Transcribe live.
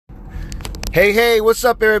Hey, what's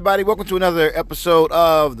up, everybody? Welcome to another episode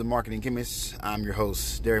of The Marketing Chemist. I'm your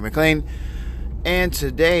host, Derek McLean, and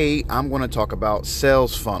today I'm going to talk about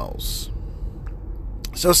sales funnels.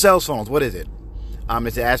 So, sales funnels, what is it?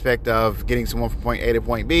 It's the aspect of getting someone from point A to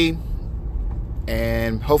point B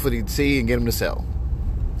and hopefully C and get them to sell.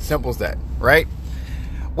 Simple as that, right?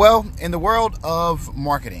 Well, in the world of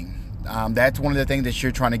marketing, that's one of the things that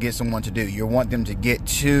you're trying to get someone to do. You want them to get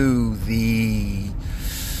to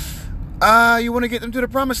you want to get them to the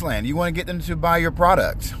promised land. You want to get them to buy your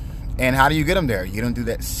product. And how do you get them there? You don't do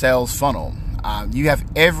that sales funnel. You have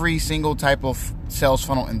every single type of sales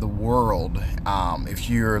funnel in the world. If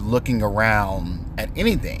you're looking around at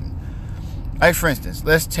anything, like for instance,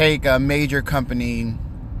 let's take a major company.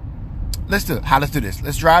 Let's do this.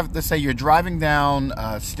 Let's say you're driving down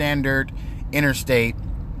standard interstate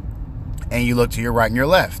and you look to your right and your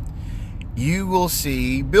left. You will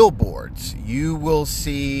see billboards. You will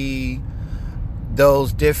see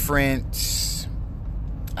those different,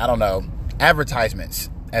 advertisements,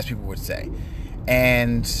 as people would say.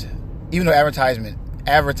 And even though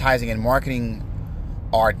advertising and marketing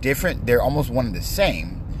are different, they're almost one and the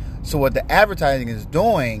same. So what the advertising is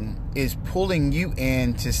doing is pulling you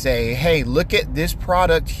in to say, hey, look at this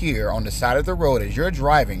product here on the side of the road as you're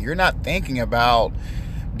driving. You're not thinking about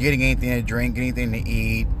getting anything to drink, anything to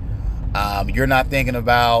eat. You're not thinking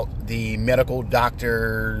about the medical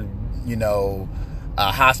doctor,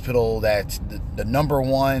 hospital that's the number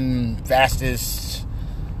one fastest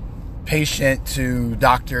patient to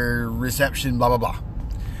doctor reception, blah, blah, blah.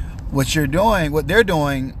 What they're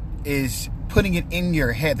doing is putting it in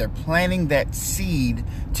your head. They're planting that seed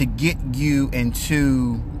to get you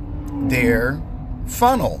into their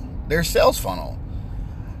funnel, their sales funnel.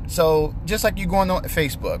 So just like you go on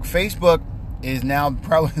Facebook. Facebook is now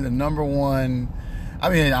probably the number one,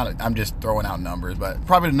 I'm just throwing out numbers, but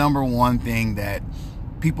probably the number one thing that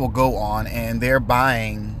people go on, and they're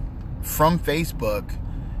buying from Facebook,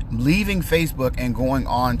 leaving Facebook and going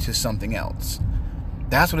on to something else.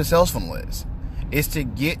 That's what a sales funnel is. It's to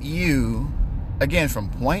get you, again,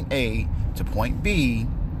 from point A to point B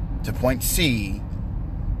to point C,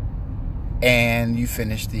 and you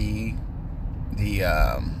finish the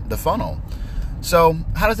funnel. So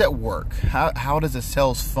how does that work? How does a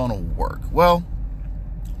sales funnel work? Well,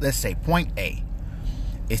 let's say point A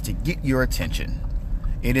is to get your attention.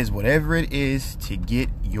 It is whatever it is to get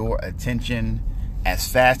your attention as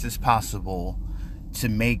fast as possible to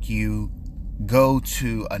make you go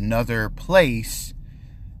to another place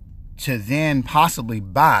to then possibly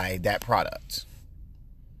buy that product.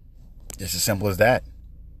 Just as simple as that.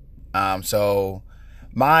 So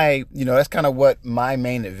that's kind of what my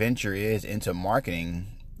main adventure is into marketing,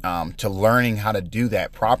 to learning how to do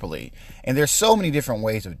that properly. And there's so many different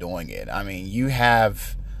ways of doing it. You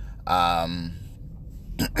have,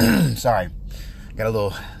 sorry, got a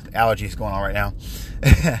little allergies going on right now.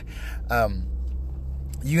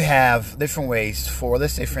 You have different ways for,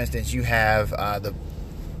 let's say, for instance, you have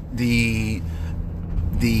the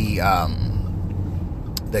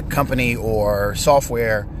company or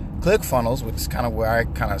software ClickFunnels, which is kind of where I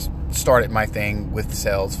kind of started my thing with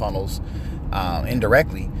sales funnels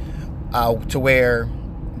indirectly, to where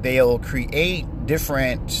they'll create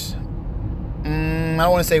different, I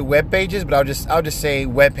don't want to say web pages, but I'll just say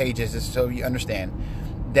web pages, just so you understand,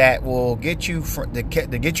 that will get you to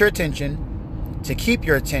get your attention, to keep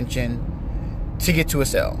your attention, to get to a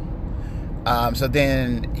sale. So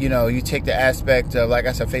then you take the aspect of, like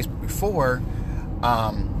I said, Facebook before.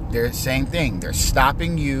 They're the same thing. They're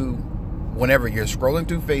stopping you whenever you're scrolling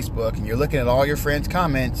through Facebook and you're looking at all your friends'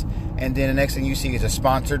 comments, and then the next thing you see is a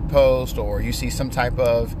sponsored post, or you see some type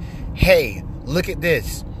of, hey, look at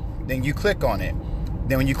this. Then you click on it.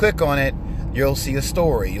 Then when you click on it, you'll see a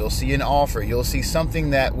story. You'll see an offer. You'll see something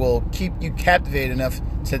that will keep you captivated enough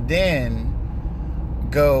to then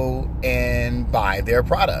go and buy their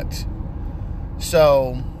product.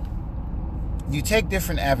 So you take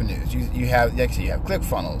different avenues. You have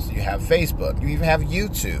ClickFunnels, you have Facebook, you even have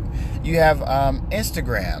YouTube, you have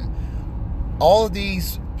Instagram. All of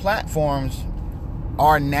these platforms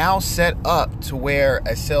are now set up to where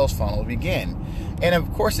a sales funnel will begin. And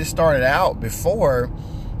of course, it started out before.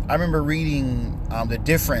 I remember reading the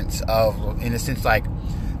difference of, in a sense, like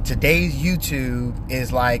today's YouTube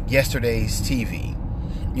is like yesterday's TV.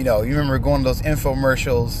 You remember going to those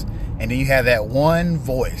infomercials, and then you have that one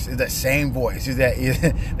voice. It's that same voice. Is that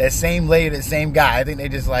same lady, that same guy. I think they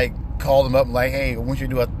just called them up and hey, I want you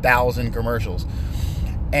to do 1,000 commercials.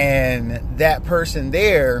 And that person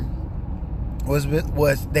there was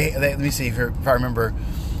they let me see if I remember,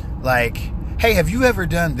 hey, have you ever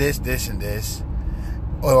done this, this, and this?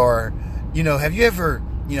 Or have you ever,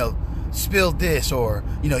 spilled this, or,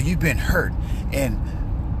 you've been hurt, and,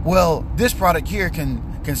 well, this product here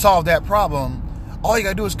can solve that problem. All you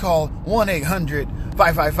gotta do is call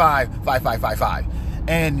 1-800-555-5555,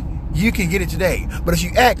 and you can get it today. But if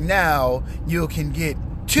you act now, you can get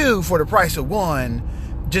 2 for the price of 1.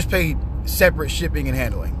 Just pay separate shipping and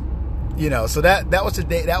handling. So that was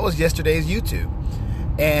today. That was yesterday's YouTube.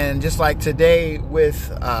 And just like today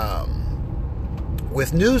with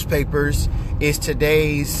newspapers, is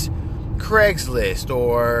today's Craigslist,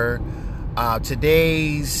 or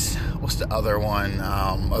today's, what's the other one?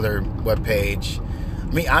 Other webpage.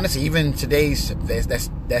 I mean, honestly, even today's that's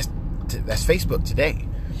Facebook today.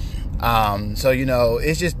 So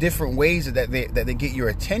it's just different ways that they get your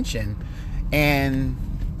attention, and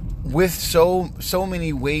with so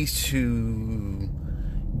many ways to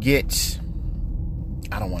get.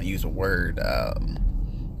 I don't want to use the word.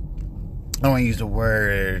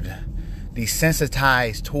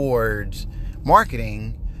 Desensitized towards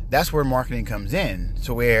marketing. That's where marketing comes in.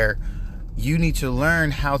 So where you need to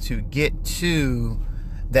learn how to get to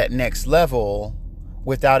that next level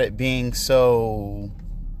without it being so,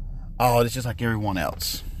 it's just like everyone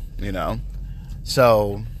else,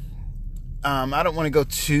 So I don't want to go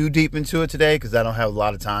too deep into it today because I don't have a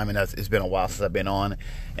lot of time, and it's been a while since I've been on.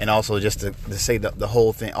 And also just to say the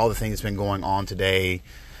whole thing, all the things that's been going on today,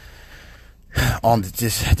 on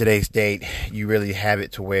just today's date, you really have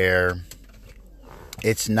it to where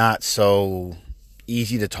it's not so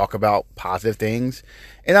easy to talk about positive things.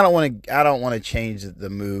 And I don't want to change the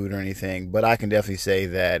mood or anything, but I can definitely say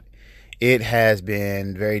that it has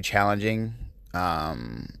been very challenging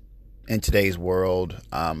in today's world.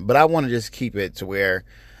 But I want to just keep it to where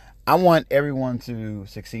I want everyone to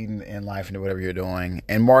succeed in life and whatever you're doing.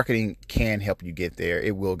 And marketing can help you get there.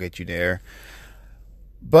 It will get you there.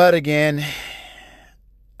 But again,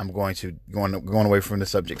 I'm going away from the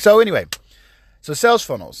subject. So anyway, sales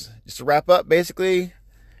funnels, just to wrap up, basically,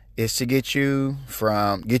 is to get your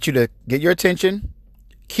attention,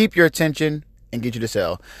 keep your attention, and get you to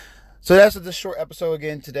sell. So that's the short episode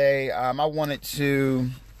again today. I wanted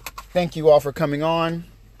to thank you all for coming on,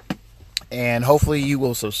 and hopefully you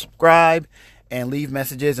will subscribe and leave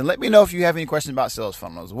messages, and let me know if you have any questions about sales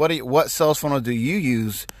funnels. What sales funnel do you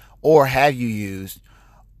use, or have you used,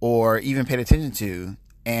 or even paid attention to,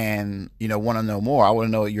 and want to know more? I want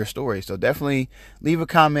to know your story. So definitely leave a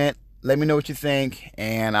comment. Let me know what you think,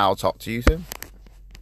 and I'll talk to you soon.